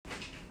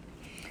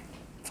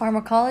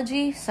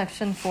Pharmacology,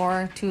 Section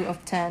 4, 2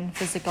 of 10,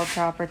 Physical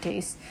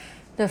Properties.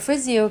 The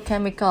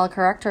physiochemical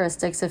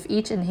characteristics of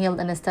each inhaled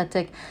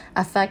anesthetic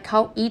affect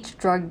how each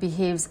drug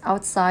behaves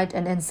outside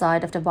and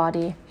inside of the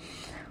body.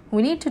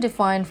 We need to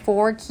define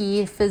 4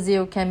 key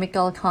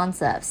physiochemical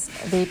concepts: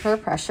 vapor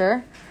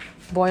pressure,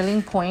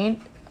 boiling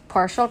point,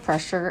 partial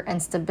pressure, and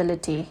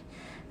stability.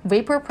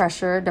 Vapor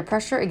pressure, the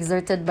pressure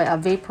exerted by a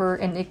vapor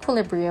in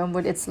equilibrium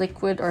with its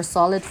liquid or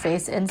solid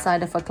phase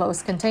inside of a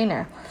closed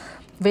container.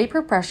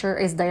 Vapor pressure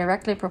is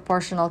directly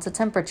proportional to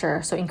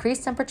temperature, so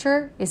increased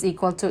temperature is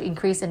equal to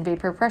increase in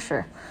vapor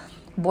pressure.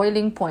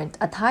 Boiling point.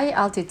 At high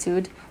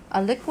altitude,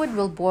 a liquid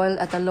will boil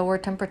at a lower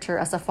temperature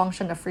as a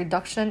function of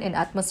reduction in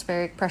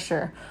atmospheric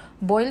pressure.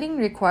 Boiling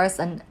requires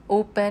an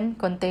open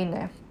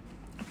container.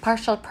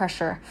 Partial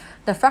pressure.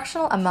 The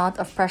fractional amount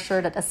of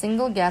pressure that a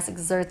single gas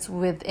exerts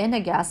within a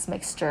gas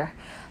mixture.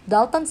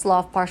 Dalton's law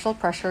of partial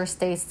pressure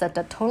states that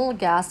the total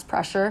gas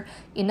pressure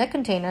in a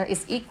container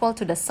is equal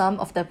to the sum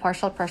of the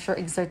partial pressure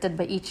exerted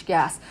by each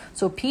gas.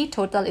 So P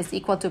total is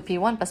equal to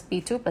P1 plus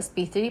P2 plus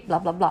P3, blah,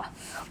 blah, blah.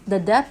 The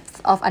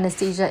depth of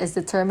anesthesia is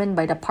determined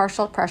by the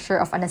partial pressure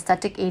of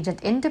anesthetic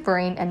agent in the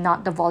brain and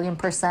not the volume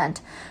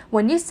percent.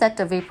 When you set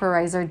the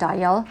vaporizer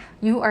dial,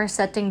 you are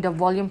setting the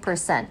volume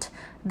percent.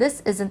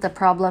 This isn't a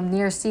problem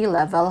near sea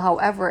level.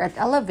 However, at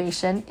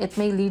elevation, it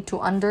may lead to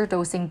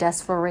underdosing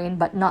desflurane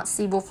but not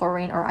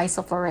sevoflurane or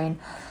isoflurane.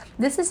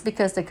 This is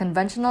because the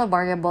conventional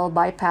variable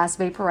bypass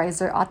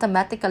vaporizer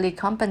automatically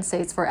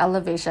compensates for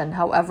elevation.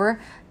 However,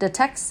 the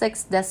Tech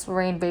 6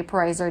 desflurane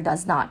vaporizer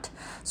does not.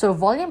 So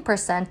volume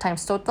percent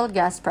times total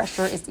gas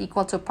pressure is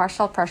equal to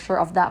partial pressure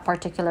of that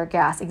particular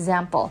gas.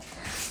 Example,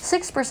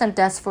 6%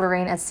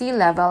 desflurane at sea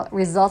level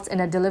results in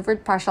a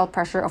delivered partial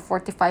pressure of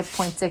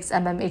 45.6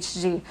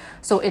 mmHg.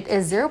 So it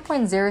is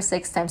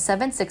 0.06 times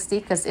 760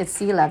 because its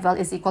sea level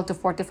is equal to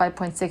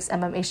 45.6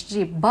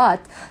 mmHg.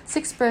 But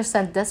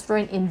 6%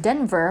 desflurane in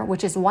Denver,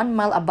 which is 1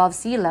 mile above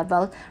sea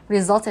level,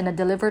 results in a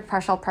delivered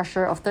partial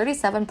pressure of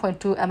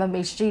 37.2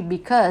 mmHg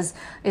because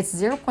it's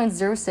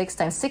 0.06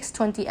 times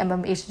 620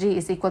 mmHg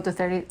is equal to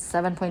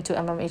 37.2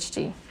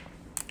 mmHg.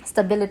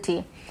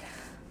 Stability.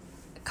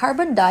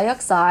 Carbon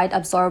dioxide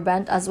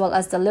absorbent as well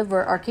as the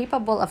liver are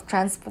capable of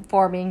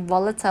transforming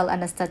volatile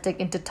anesthetic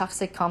into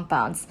toxic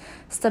compounds.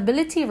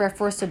 Stability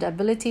refers to the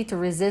ability to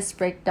resist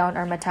breakdown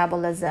or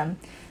metabolism.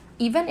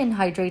 Even in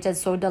hydrated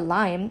soda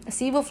lime,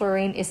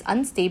 sevoflurane is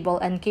unstable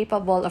and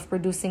capable of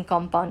producing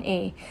compound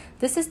A.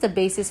 This is the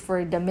basis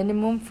for the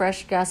minimum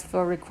fresh gas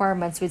flow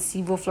requirements with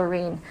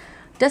sevoflurane.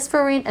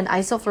 Desflurane and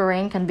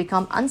isoflurane can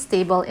become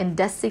unstable in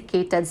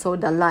desiccated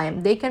soda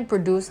lime. They can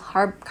produce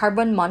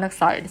carbon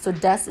monoxide, so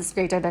Des is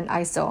greater than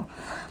iso.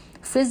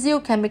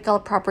 Physiochemical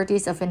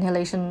properties of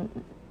inhalation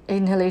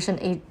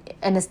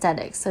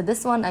anesthetics. So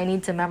this one I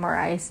need to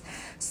memorize.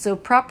 So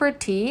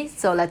property,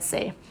 so let's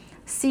say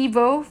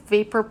Sevo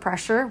vapor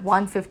pressure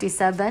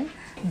 157,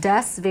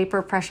 Des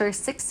vapor pressure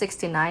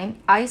 669,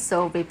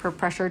 iso vapor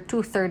pressure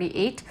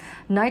 238,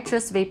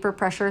 nitrous vapor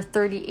pressure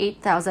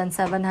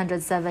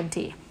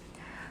 38,770.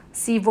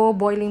 Sevo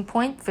boiling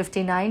point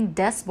 59,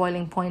 Des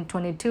boiling point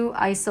 22,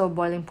 iso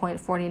boiling point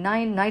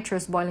 49,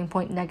 nitrous boiling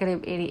point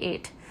negative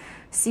 88.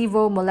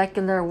 Sevo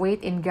molecular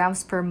weight in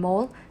grams per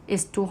mole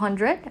is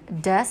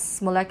 200, Des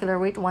molecular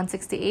weight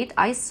 168,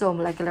 iso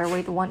molecular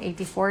weight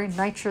 184,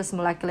 nitrous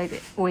molecular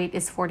weight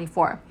is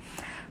 44.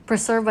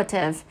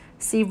 Preservative.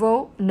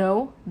 Sevo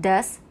no,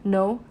 Des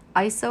no,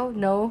 iso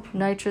no,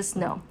 nitrous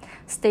no.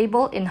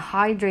 Stable in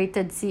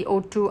hydrated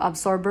CO2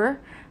 absorber.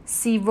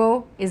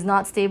 Sevo is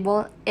not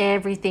stable.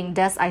 Everything,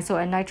 Des, iso,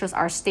 and nitrous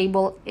are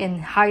stable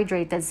in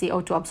hydrated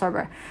CO2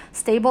 absorber.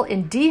 Stable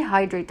in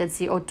dehydrated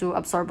CO2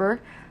 absorber.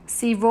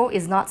 Sevo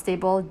is not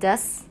stable.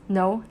 Des,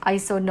 no.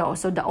 Iso, no.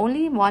 So the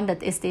only one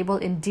that is stable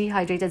in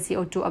dehydrated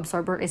CO2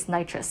 absorber is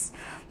nitrous.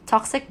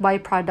 Toxic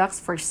byproducts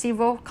for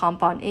Sevo,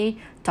 compound A.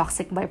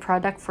 Toxic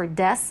byproduct for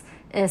Des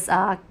is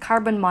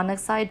carbon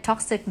monoxide.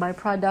 Toxic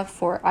byproduct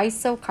for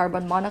iso,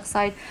 carbon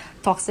monoxide.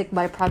 Toxic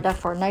byproduct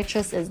for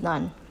nitrous is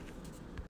none.